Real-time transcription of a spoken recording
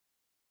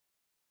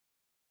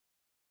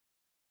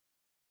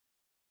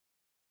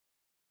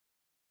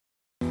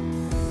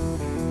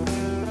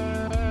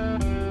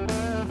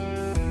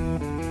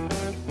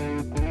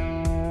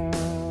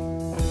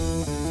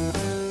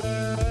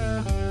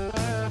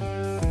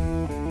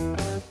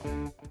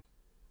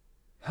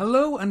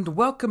and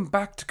welcome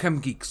back to Come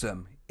Geek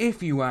Some.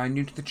 If you are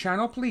new to the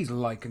channel, please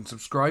like and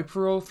subscribe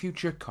for all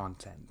future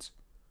content.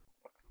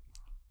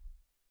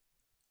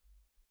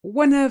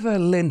 Whenever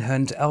Lynn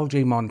Hunt,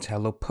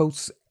 LjMontello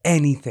posts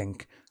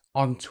anything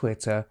on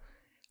Twitter,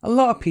 a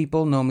lot of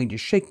people normally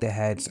just shake their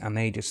heads and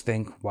they just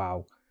think,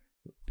 wow,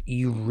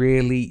 you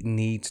really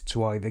need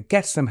to either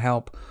get some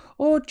help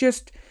or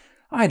just,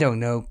 I don't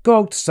know, go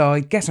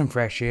outside, get some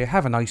fresh air,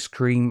 have an ice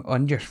cream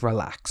and just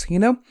relax, you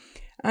know?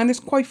 And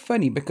it's quite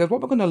funny because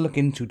what we're going to look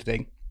into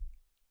today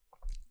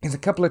is a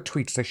couple of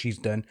tweets that she's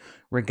done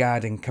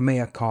regarding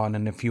Kamea Khan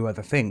and a few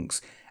other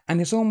things.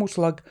 And it's almost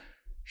like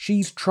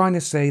she's trying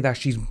to say that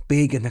she's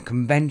big in the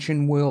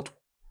convention world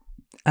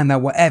and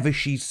that whatever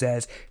she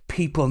says,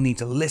 people need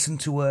to listen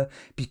to her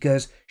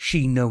because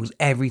she knows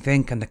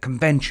everything and the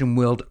convention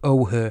world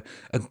owe her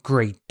a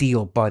great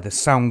deal by the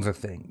sounds of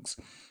things.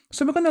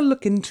 So we're going to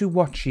look into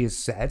what she has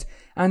said.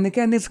 And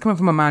again, this is coming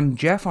from my man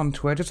Jeff on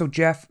Twitter. So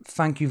Jeff,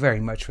 thank you very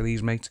much for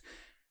these, mate.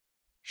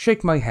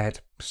 Shake my head.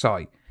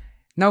 Sigh.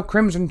 Now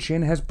Crimson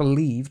Chin has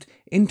believed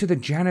into the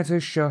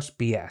janitor's shot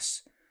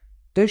BS.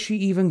 Does she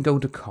even go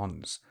to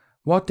cons?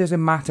 What does it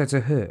matter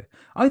to her?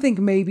 I think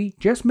maybe,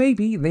 just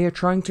maybe, they are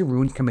trying to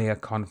ruin Kamea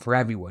Khan for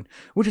everyone.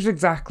 Which is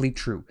exactly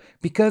true.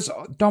 Because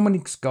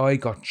Dominic Sky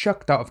got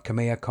chucked out of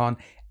Kamea Khan,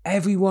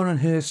 everyone on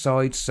her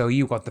side, so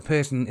you got the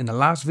person in the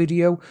last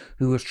video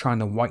who was trying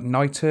to white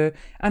knight her,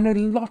 and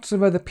then lots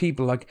of other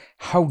people like,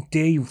 how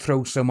dare you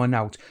throw someone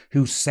out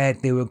who said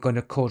they were going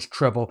to cause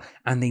trouble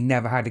and they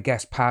never had a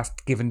guest pass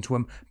given to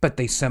them, but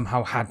they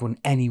somehow had one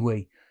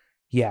anyway.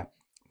 Yeah,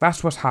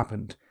 that's what's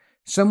happened.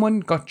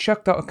 Someone got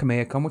chucked out of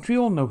Kamea Khan, which we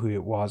all know who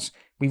it was.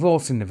 We've all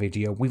seen the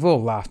video, we've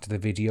all laughed at the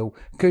video,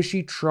 because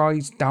she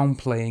tries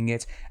downplaying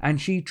it, and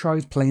she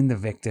tries playing the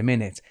victim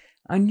in it.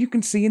 And you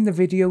can see in the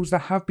videos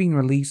that have been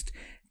released,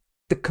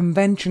 the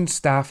convention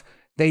staff,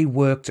 they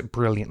worked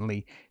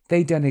brilliantly.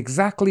 They done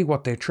exactly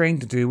what they're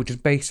trained to do, which is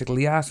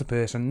basically ask the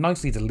person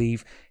nicely to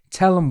leave,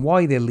 tell them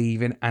why they're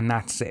leaving, and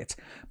that's it.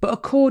 But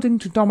according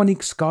to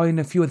Dominique Sky and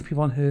a few other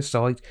people on her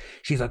side,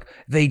 she's like,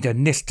 they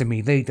done this to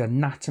me, they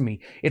done that to me.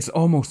 It's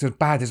almost as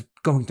bad as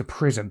going to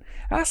prison.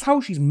 That's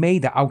how she's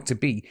made it out to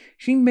be.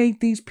 She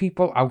made these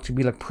people out to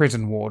be like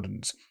prison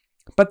wardens.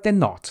 But they're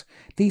not.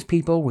 These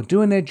people were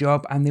doing their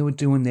job and they were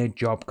doing their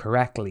job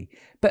correctly.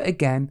 But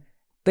again,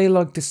 they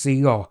like to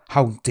see, oh,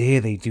 how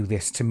dare they do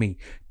this to me?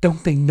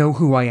 Don't they know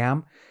who I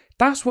am?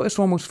 That's what it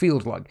almost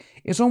feels like.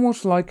 It's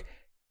almost like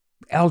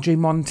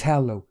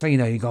LjMontello. So, you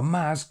know, you got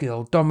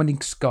Mazgill,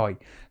 Dominique Sky.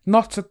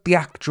 Not the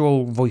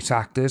actual voice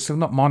actors, so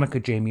not Monica,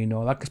 Jamie and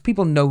all that, because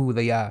people know who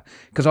they are.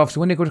 Because obviously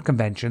when they go to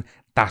convention,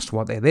 that's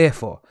what they're there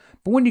for.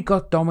 But when you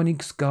got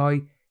Dominique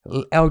Sky,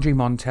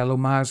 LjMontello,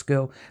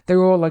 Mazgill,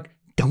 they're all like,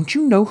 don't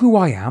you know who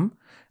I am?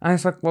 And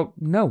it's like, well,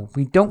 no,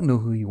 we don't know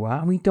who you are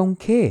and we don't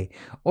care.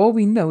 All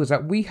we know is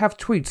that we have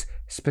tweets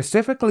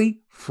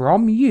specifically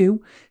from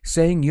you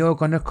saying you're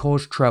going to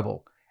cause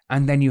trouble.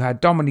 And then you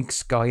had Dominique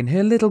Sky and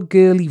her little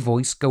girly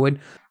voice going,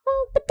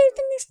 oh, but they've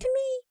done this to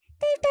me.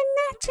 They've done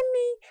that to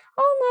me.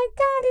 Oh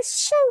my God, it's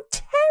so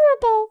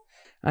terrible.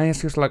 And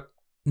it's just like,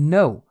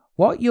 no,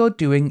 what you're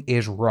doing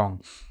is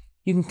wrong.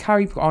 You can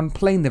carry on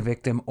playing the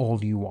victim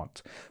all you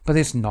want, but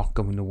it's not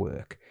going to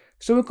work.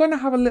 So we're going to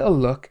have a little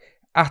look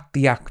at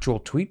the actual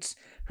tweets,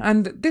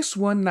 and this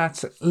one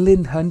that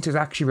Lynn Hunt is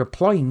actually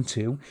replying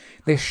to,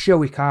 this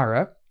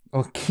Shoikara,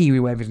 or Kiri,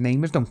 whatever his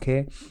name is, don't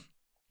care.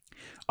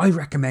 I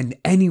recommend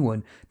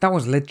anyone that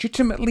was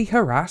legitimately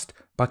harassed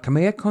by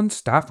Kamea Khan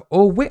staff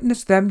or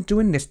witnessed them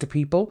doing this to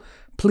people,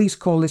 please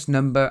call this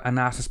number and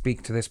ask to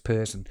speak to this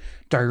person,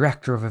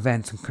 director of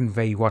events, and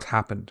convey what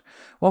happened.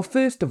 Well,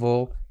 first of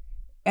all,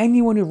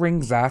 anyone who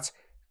rings that,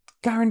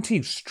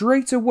 guaranteed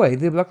straight away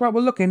they'll be like, right,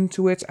 we'll look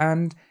into it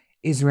and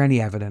is there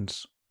any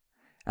evidence?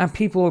 And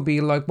people will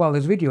be like, well,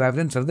 there's video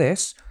evidence of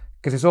this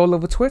because it's all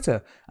over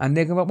Twitter. And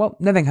they're going, well,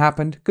 nothing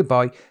happened,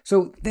 goodbye.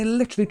 So they're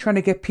literally trying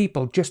to get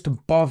people just to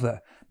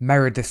bother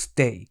Meredith's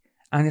Day.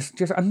 And it's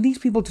just, and these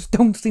people just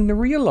don't seem to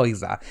realise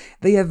that.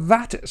 They are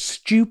that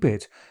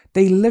stupid.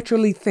 They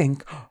literally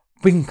think, oh,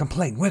 we can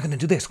complain, we're going to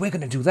do this, we're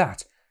going to do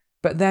that.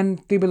 But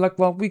then they'll be like,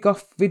 well, we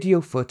got video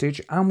footage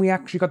and we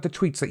actually got the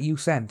tweets that you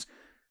sent.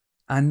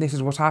 And this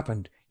is what's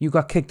happened. You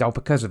got kicked out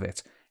because of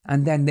it.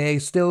 And then they're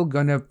still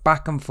going to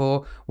back and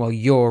forth, well,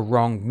 you're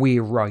wrong,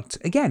 we're right.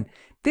 Again,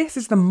 this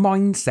is the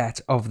mindset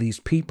of these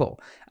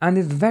people. And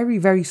it's a very,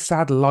 very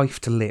sad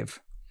life to live.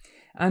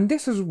 And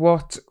this is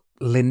what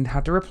Lynn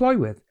had to reply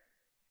with.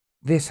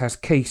 This has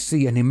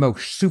KC and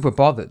Emosh super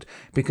bothered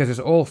because it's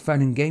all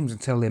fun and games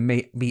until there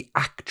may be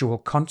actual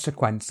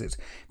consequences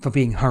for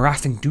being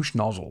harassing douche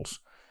nozzles.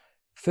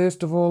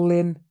 First of all,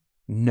 Lynn,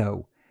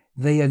 no.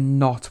 They are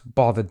not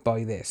bothered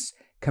by this.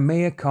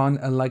 Kamea Khan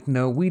are like,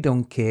 no, we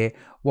don't care.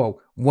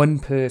 Whoa, one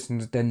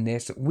person's done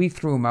this. We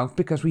threw him out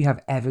because we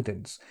have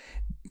evidence.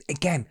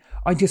 Again,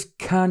 I just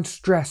can't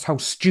stress how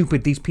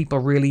stupid these people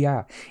really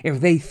are. If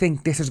they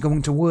think this is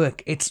going to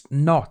work, it's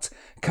not.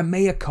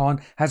 Kamea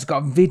Khan has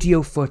got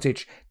video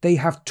footage. They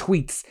have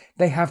tweets.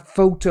 They have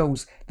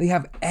photos. They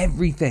have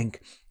everything.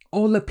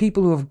 All the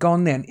people who have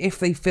gone there, and if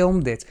they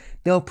filmed it,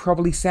 they'll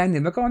probably send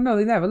in, like, oh no,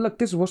 they never, look,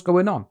 this is what's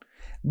going on.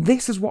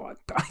 This is what,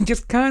 I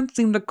just can't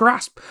seem to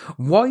grasp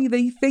why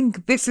they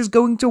think this is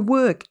going to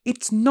work.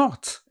 It's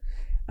not.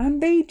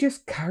 And they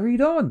just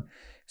carried on.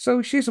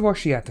 So she's what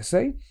she had to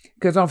say,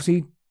 because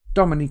obviously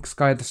Dominique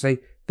Sky had to say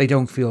they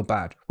don't feel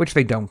bad, which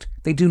they don't.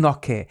 They do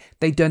not care.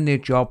 They done their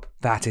job,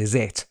 that is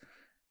it.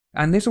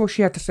 And this is what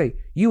she had to say.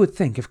 You would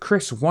think if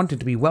Chris wanted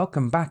to be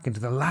welcomed back into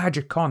the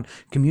larger con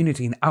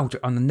community and out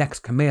on the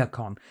next Khmer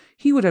Con,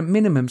 he would at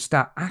minimum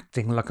start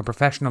acting like a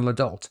professional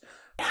adult.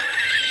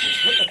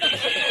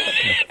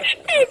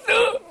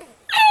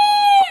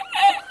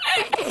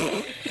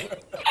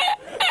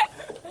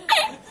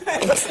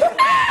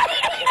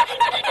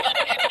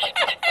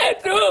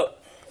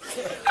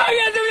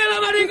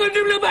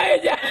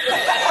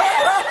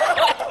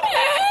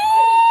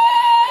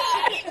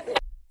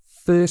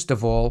 First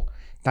of all,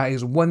 that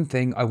is one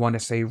thing I want to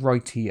say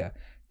right here.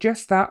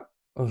 Just that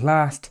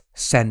last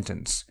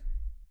sentence.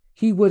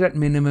 He would at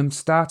minimum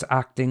start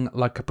acting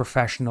like a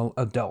professional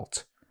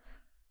adult.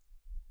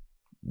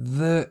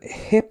 The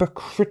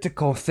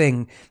hypocritical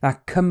thing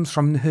that comes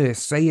from her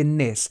saying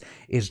this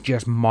is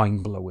just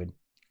mind-blowing.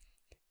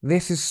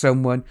 This is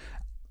someone,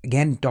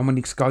 again,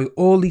 Dominique Sky,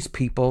 all these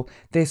people,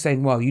 they're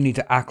saying, well, you need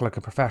to act like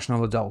a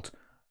professional adult.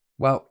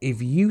 Well,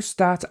 if you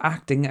start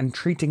acting and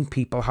treating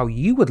people how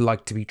you would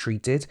like to be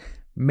treated,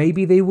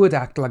 maybe they would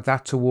act like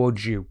that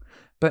towards you.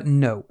 But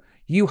no,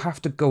 you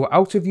have to go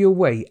out of your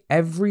way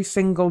every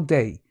single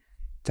day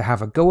to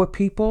have a go at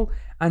people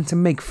and to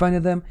make fun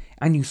of them,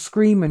 and you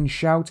scream and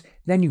shout,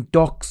 then you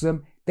dox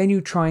them, then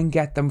you try and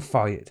get them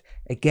fired.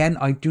 Again,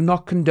 I do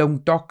not condone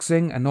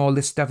doxing and all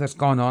this stuff that's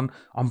gone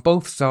on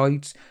both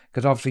sides,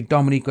 because obviously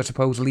Dominique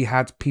supposedly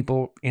had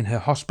people in her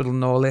hospital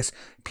and all this,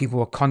 people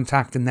were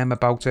contacting them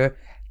about her.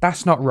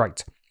 That's not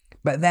right.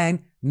 But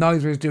then,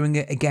 neither is doing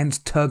it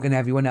against Tug and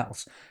everyone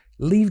else.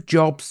 Leave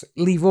jobs,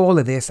 leave all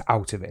of this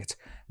out of it.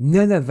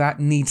 None of that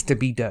needs to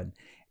be done.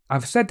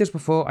 I've said this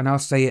before and I'll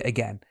say it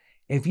again.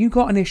 If you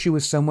got an issue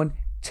with someone,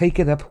 take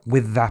it up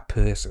with that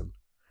person.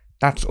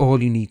 That's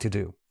all you need to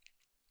do.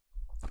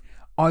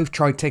 I've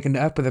tried taking it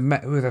up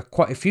with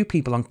quite a few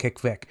people on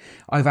KickVic.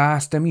 I've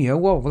asked them,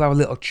 well, we'll have a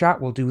little chat,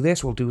 we'll do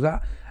this, we'll do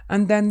that.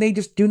 And then they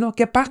just do not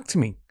get back to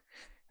me.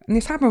 And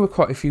it's happened with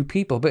quite a few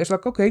people, but it's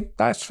like, okay,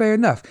 that's fair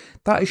enough.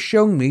 That has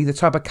shown me the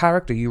type of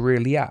character you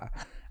really are.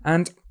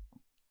 And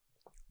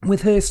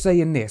with her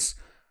saying this,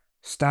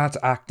 start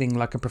acting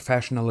like a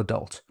professional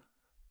adult.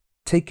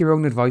 Take your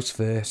own advice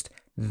first,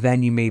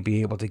 then you may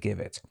be able to give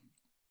it.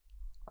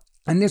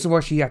 And this is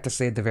what she had to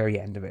say at the very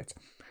end of it.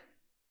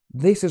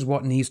 This is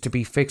what needs to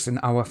be fixed in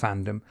our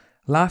fandom.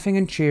 Laughing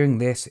and cheering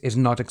this is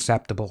not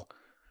acceptable.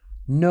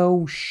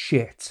 No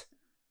shit.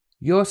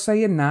 You're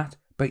saying that,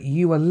 but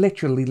you are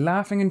literally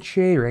laughing and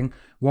cheering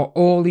what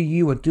all of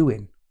you are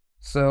doing.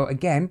 So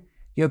again,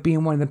 you're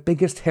being one of the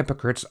biggest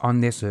hypocrites on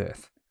this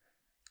earth.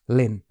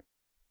 Lynn,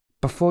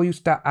 before you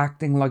start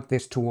acting like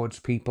this towards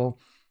people,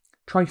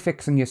 try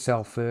fixing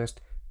yourself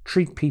first.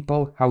 Treat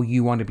people how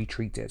you want to be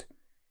treated.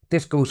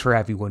 This goes for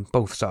everyone,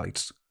 both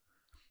sides.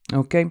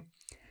 Okay?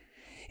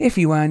 If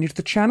you are new to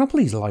the channel,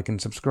 please like and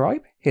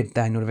subscribe. Hit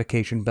that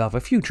notification bell for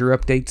future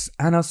updates,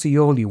 and I'll see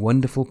all you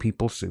wonderful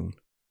people soon.